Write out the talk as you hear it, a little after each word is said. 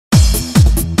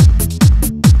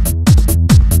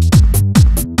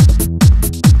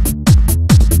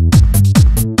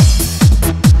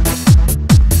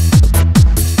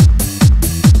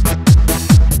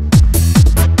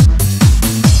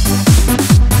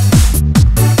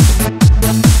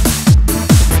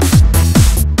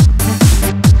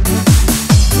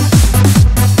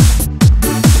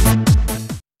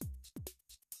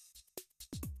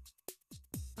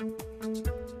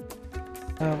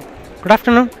Good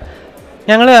afternoon.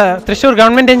 ഞങ്ങൾ Thrissur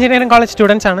government engineering college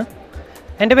students ആണ്.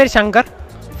 എൻ്റെ പേര് Shankar,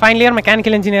 final year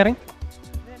mechanical engineering.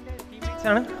 എൻ്റെ ടീംമേറ്റ്സ്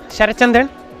ആണ് ശരത്ചന്ദ്രൻ,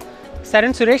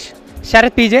 സരൺ സുരേഷ്,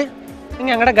 ശരത് PJ,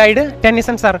 ഞങ്ങളുടെ ഗൈഡ്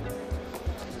ടെന്നിസൺ സാർ.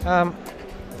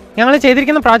 ഞങ്ങൾ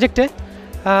ചെയ്തിരിക്കുന്ന പ്രോജക്റ്റ്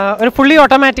ഒരു fully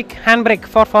automatic hand brake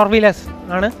four 4 wheelers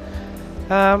ആണ്.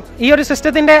 ഈ ഒരു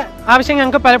സിസ്റ്റത്തിൻ്റെ ആവശ്യം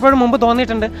ഞങ്ങൾക്ക് പലപ്പോഴും മുമ്പ്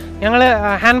തോന്നിയിട്ടുണ്ട്. ഞങ്ങൾ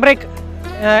ഹാൻഡ് ബ്രേക്ക്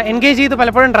എൻഗേജ് ചെയ്ത്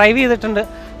പലപ്പോഴും ഡ്രൈവ് ചെയ്തിട്ടുണ്ട്.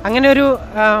 അങ്ങനെ ഒരു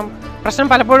പ്രശ്നം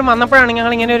പലപ്പോഴും വന്നപ്പോഴാണ്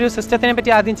ഞങ്ങൾ ഇങ്ങനെ ഒരു സിസ്റ്റത്തിനെ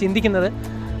പറ്റി ആദ്യം ചിന്തിക്കുന്നത്.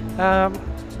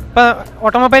 ഇപ്പോൾ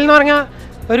ഓട്ടോമൊബൈൽ എന്ന് പറഞ്ഞാൽ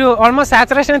ഒരു ഓൾമോസ്റ്റ്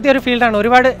സാച്ചുറേഷൻ എത്തിയ ഒരു ഫീൽഡാണ്.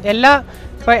 ഒരുപാട് എല്ലാ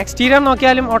ഇപ്പോൾ എക്സ്റ്റീരിയർ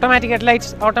നോക്കിയാലും automatic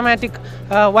headlights, automatic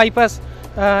wipers,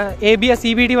 ABS,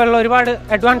 EBD പോലുള്ള ഒരുപാട്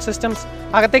അഡ്വാൻസ് സിസ്റ്റംസ്.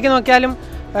 അകത്തേക്ക് നോക്കിയാലും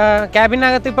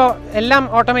ക്യാബിനകത്ത് ഇപ്പോൾ എല്ലാം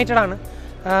ഓട്ടോമേറ്റഡ് ആണ്.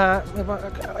 ഇപ്പോൾ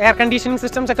എയർ കണ്ടീഷനിങ്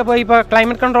സിസ്റ്റംസ് ഒക്കെ പോയി, ഇപ്പോൾ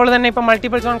ക്ലൈമറ്റ് കൺട്രോൾ തന്നെ ഇപ്പോൾ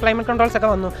മൾട്ടിപ്പിൾ സോൺ ക്ലൈമറ്റ് കൺട്രോൾസ് ഒക്കെ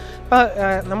വന്നു. ഇപ്പോൾ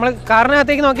നമ്മൾ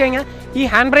കാറിനകത്തേക്ക് നോക്കി കഴിഞ്ഞാൽ ഈ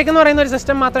ഹാൻഡ് ബ്രേക്ക് എന്ന് പറയുന്ന ഒരു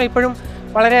സിസ്റ്റം മാത്രം ഇപ്പോഴും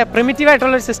വളരെ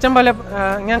പ്രിമിറ്റീവായിട്ടുള്ളൊരു സിസ്റ്റം പോലെ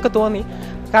ഞങ്ങൾക്ക് തോന്നി.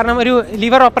 കാരണം ഒരു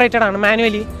ലിവർ ഓപ്പറേറ്റഡ് ആണ്,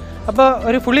 മാനുവലി. അപ്പോൾ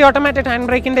ഒരു ഫുള്ളി ഓട്ടോമാറ്റിക് ഹാൻഡ്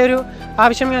ബ്രേക്കിൻ്റെ ഒരു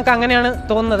ആവശ്യം ഞങ്ങൾക്ക് അങ്ങനെയാണ്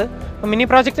തോന്നുന്നത്. അപ്പോൾ മിനി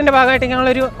പ്രോജക്റ്റിൻ്റെ ഭാഗമായിട്ട്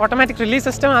ഞങ്ങളൊരു ഓട്ടോമാറ്റിക് റിലീസ്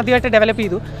സിസ്റ്റം ആദ്യമായിട്ട് ഡെവലപ്പ്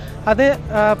ചെയ്തു. അത്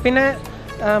പിന്നെ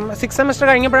 6th സെമസ്റ്റർ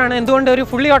കഴിഞ്ഞപ്പോഴാണ് എന്തുകൊണ്ട് ഒരു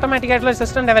ഫുള്ളി ഓട്ടോമാറ്റിക് ആയിട്ടുള്ള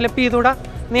സിസ്റ്റം ഡെവലപ്പ് ചെയ്തുകൂടാ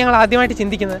എന്ന് ഞങ്ങൾ ആദ്യമായിട്ട്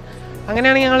ചിന്തിക്കുന്നത്.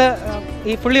 അങ്ങനെയാണ് ഞങ്ങൾ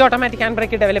ഈ fully automatic hand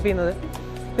brake develop ചെയ്യുന്നത്.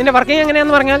 ഇതിൻ്റെ വർക്കിംഗ്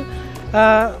എങ്ങനെയാണെന്ന് പറഞ്ഞാൽ,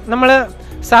 നമ്മൾ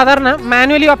സാധാരണ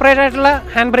മാനുവലി ഓപ്പറേറ്റഡ് ആയിട്ടുള്ള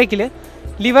ഹാൻഡ് ബ്രേക്കിൽ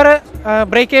ലിവർ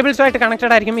ബ്രേക്ക് കേബിൾസുമായിട്ട്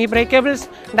കണക്റ്റഡ് ആയിരിക്കും. ഈ ബ്രേക്ക് കേബിൾസ്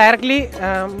ഡയറക്റ്റ്ലി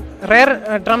റെയർ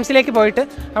ഡ്രംസിലേക്ക് പോയിട്ട്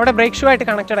അവിടെ ബ്രേക്ക് ഷൂ ആയിട്ട്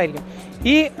കണക്റ്റഡ് ആയിരിക്കും.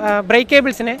 ഈ ബ്രേക്ക്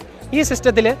കേബിൾസിനെ ഈ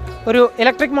സിസ്റ്റത്തിൽ ഒരു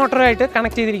ഇലക്ട്രിക് മോട്ടറുമായിട്ട്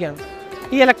കണക്ട് ചെയ്തിരിക്കുകയാണ്.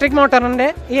 ഈ ഇലക്ട്രിക്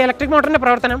മോട്ടറിൻ്റെ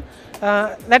പ്രവർത്തനം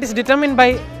that is determined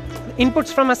by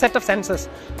inputs from A set of sensors.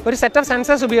 ഒരു സെറ്റ് ഓഫ്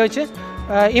സെൻസേഴ്സ് ഉപയോഗിച്ച്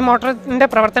ഈ മോട്ടറിൻ്റെ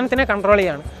പ്രവർത്തനത്തിനെ കൺട്രോൾ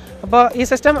ചെയ്യുകയാണ്. അപ്പോൾ ഈ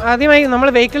സിസ്റ്റം ആദ്യമായി നമ്മൾ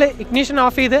വെഹിക്കിൾ ഇഗ്നിഷൻ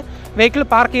ഓഫ് ചെയ്ത് വെഹിക്കിൾ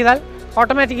പാർക്ക് ചെയ്താൽ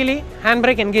ഓട്ടോമാറ്റിക്കലി ഹാൻഡ്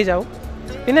ബ്രേക്ക് എൻഗേജ് ആവും.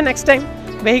 പിന്നെ next time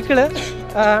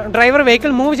driver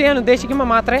vehicle move ചെയ്യാൻ ഉദ്ദേശിക്കുമ്പോൾ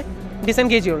മാത്രമേ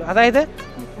ഡിസെൻഗേജ് ചെയ്യുള്ളൂ. അതായത്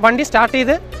വണ്ടി സ്റ്റാർട്ട്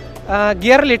ചെയ്ത്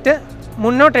ഗിയറിലിട്ട്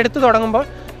മുന്നോട്ട് എടുത്തു തുടങ്ങുമ്പോൾ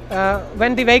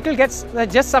when the vehicle gets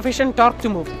just sufficient torque to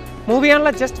move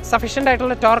ചെയ്യാനുള്ള ജസ്റ്റ് സഫീഷ്യൻ്റ്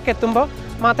ആയിട്ടുള്ള ടോർക്ക് എത്തുമ്പോൾ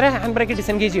മാത്രമേ ഹാൻഡ് ബ്രേക്ക്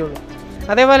ഡിസെൻഗേജ് ചെയ്യുള്ളൂ.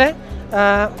 അതേപോലെ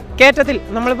കയറ്റത്തിൽ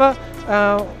നമ്മളിപ്പോൾ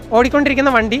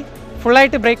ഓടിക്കൊണ്ടിരിക്കുന്ന വണ്ടി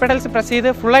ഫുള്ളായിട്ട് ബ്രേക്ക് പെഡൽസ് പ്രസ് ചെയ്ത്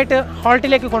ഫുള്ളായിട്ട്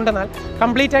ഹോൾട്ടിലേക്ക് കൊണ്ടുവന്നാൽ,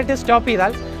 കംപ്ലീറ്റ് ആയിട്ട് സ്റ്റോപ്പ്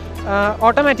ചെയ്താൽ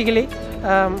ഓട്ടോമാറ്റിക്കലി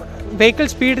വെഹിക്കിൾ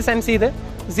സ്പീഡ് സെൻസ് ചെയ്ത്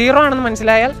 0 ആണെന്ന്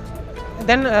മനസ്സിലായാൽ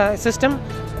ദെൻ സിസ്റ്റം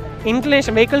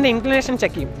വെഹിക്കിളിൻ്റെ ഇൻക്ലിനേഷൻ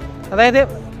ചെക്ക് ചെയ്യും. അതായത്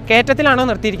കയറ്റത്തിലാണോ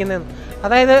നിർത്തിയിരിക്കുന്നതെന്ന്.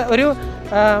 അതായത്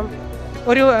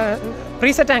ഒരു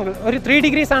പ്രീസെറ്റ് ആംഗിൾ, ഒരു 3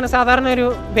 degrees ആണ് സാധാരണ ഒരു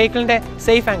വെഹിക്കിളിൻ്റെ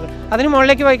സേഫ് ആംഗിൾ. അതിന്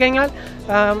മുകളിലേക്ക് പോയി കഴിഞ്ഞാൽ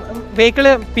വെഹിക്കിൾ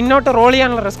പിന്നോട്ട് റോൾ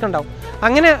ചെയ്യാനുള്ള റിസ്ക് ഉണ്ടാവും.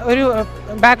 അങ്ങനെ ഒരു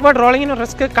ബാക്ക്വേർഡ് റോളിങ്ങിന്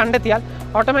റിസ്ക് കണ്ടെത്തിയാൽ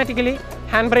ഓട്ടോമാറ്റിക്കലി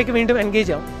ഹാൻഡ് ബ്രേക്ക് വീണ്ടും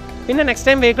എൻഗേജ് ആവും. പിന്നെ നെക്സ്റ്റ്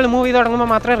ടൈം വെഹിക്കിൾ മൂവ് ചെയ്ത് തുടങ്ങുമ്പോൾ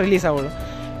മാത്രമേ റിലീസ് ആവുള്ളൂ.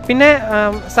 പിന്നെ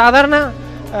സാധാരണ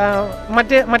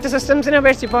മറ്റ് സിസ്റ്റംസിനെ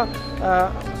അപേക്ഷിച്ച് ഇപ്പോൾ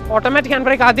ഓട്ടോമാറ്റിക് ഹാൻഡ്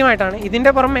ബ്രേക്ക് ആദ്യമായിട്ടാണ്.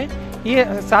 ഇതിൻ്റെ പുറമെ ഈ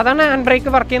സാധാരണ ഹാൻഡ് ബ്രേക്ക്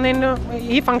വർക്ക് ചെയ്യുന്നതിന്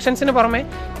ഈ ഫംഗ്ഷൻസിന് പുറമെ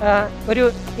ഒരു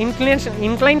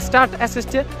ഇൻക്ലൈൻ സ്റ്റാർട്ട്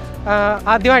അസിസ്റ്റ്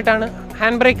ആദ്യമായിട്ടാണ്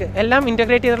ഹാൻഡ് ബ്രേക്ക് എല്ലാം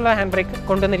ഇൻറ്റഗ്രേറ്റ് ചെയ്തിട്ടുള്ള ഹാൻഡ് ബ്രേക്ക്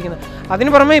കൊണ്ടുവന്നിരിക്കുന്നത്. അതിന്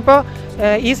പുറമെ ഇപ്പോൾ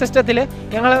ഈ സിസ്റ്റത്തിൽ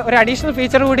ഞങ്ങൾ ഒരു അഡീഷണൽ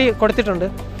ഫീച്ചർ കൂടി കൊടുത്തിട്ടുണ്ട്.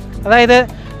 അതായത്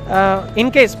in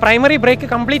case primary break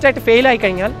complete ആയിട്ട് ഫെയിൽ ആയി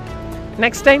കഴിഞ്ഞാൽ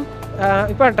നെക്സ്റ്റ് ടൈം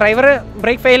ഇപ്പോൾ ഡ്രൈവർ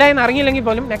ബ്രേക്ക് ഫെയിലായെന്ന് അറിഞ്ഞില്ലെങ്കിൽ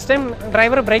പോലും next time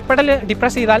driver brake pedal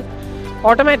depress ചെയ്താൽ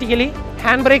ഓട്ടോമാറ്റിക്കലി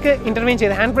ഹാൻഡ് ബ്രേക്ക് ഇൻ്റർവീൻ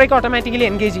ചെയ്ത് ഹാൻഡ് ബ്രേക്ക് ഓട്ടോമാറ്റിക്കലി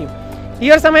എൻഗേജ് ചെയ്യും. ഈ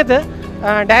ഒരു സമയത്ത്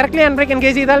ഡയറക്റ്റ്ലി ഹാൻഡ് ബ്രേക്ക്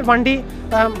എൻഗേജ് ചെയ്താൽ വണ്ടി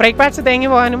ബ്രേക്ക് പാഡ്സ് തേങ്ങി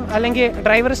പോകാനും അല്ലെങ്കിൽ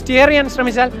ഡ്രൈവർ സ്റ്റിയർ ചെയ്യാൻ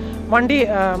ശ്രമിച്ചാൽ വണ്ടി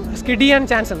സ്കിഡ് ചെയ്യാൻ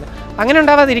ചാൻസ് ഉണ്ട്. അങ്ങനെ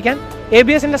ഉണ്ടാവാതിരിക്കാൻ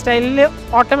ABSൻ്റെ സ്റ്റൈലിൽ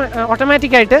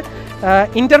ഓട്ടോമാറ്റിക്കായിട്ട്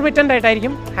ഇൻ്റർമിറ്റൻ്റ്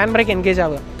ആയിട്ടായിരിക്കും ഹാൻഡ് ബ്രേക്ക് എൻഗേജ്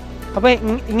ആവുക. അപ്പോൾ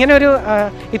ഇങ്ങനെ ഒരു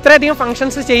ഇത്രയധികം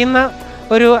ഫങ്ഷൻസ് ചെയ്യുന്ന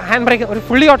ഒരു ഹാൻഡ് ബ്രേക്ക്, ഒരു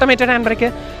ഫുള്ളി ഓട്ടോമേറ്റഡ് ഹാൻഡ് ബ്രേക്ക്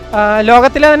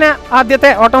ലോകത്തിലെ തന്നെ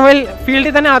ആദ്യത്തെ, ഓട്ടോമൊബൈൽ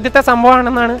ഫീൽഡിൽ തന്നെ ആദ്യത്തെ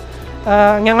സംഭവമാണെന്നാണ്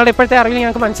ഞങ്ങളുടെ ഇപ്പോഴത്തെ അറിവിൽ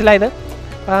ഞങ്ങൾക്ക് മനസ്സിലായത്.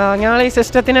 ഞങ്ങൾ ഈ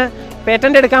സിസ്റ്റത്തിന്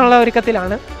പേറ്റൻ്റ് എടുക്കാനുള്ള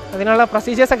ഒരുക്കത്തിലാണ്. അതിനുള്ള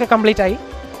പ്രൊസീജിയേഴ്സൊക്കെ കംപ്ലീറ്റ് ആയി.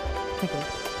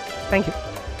 Thank you.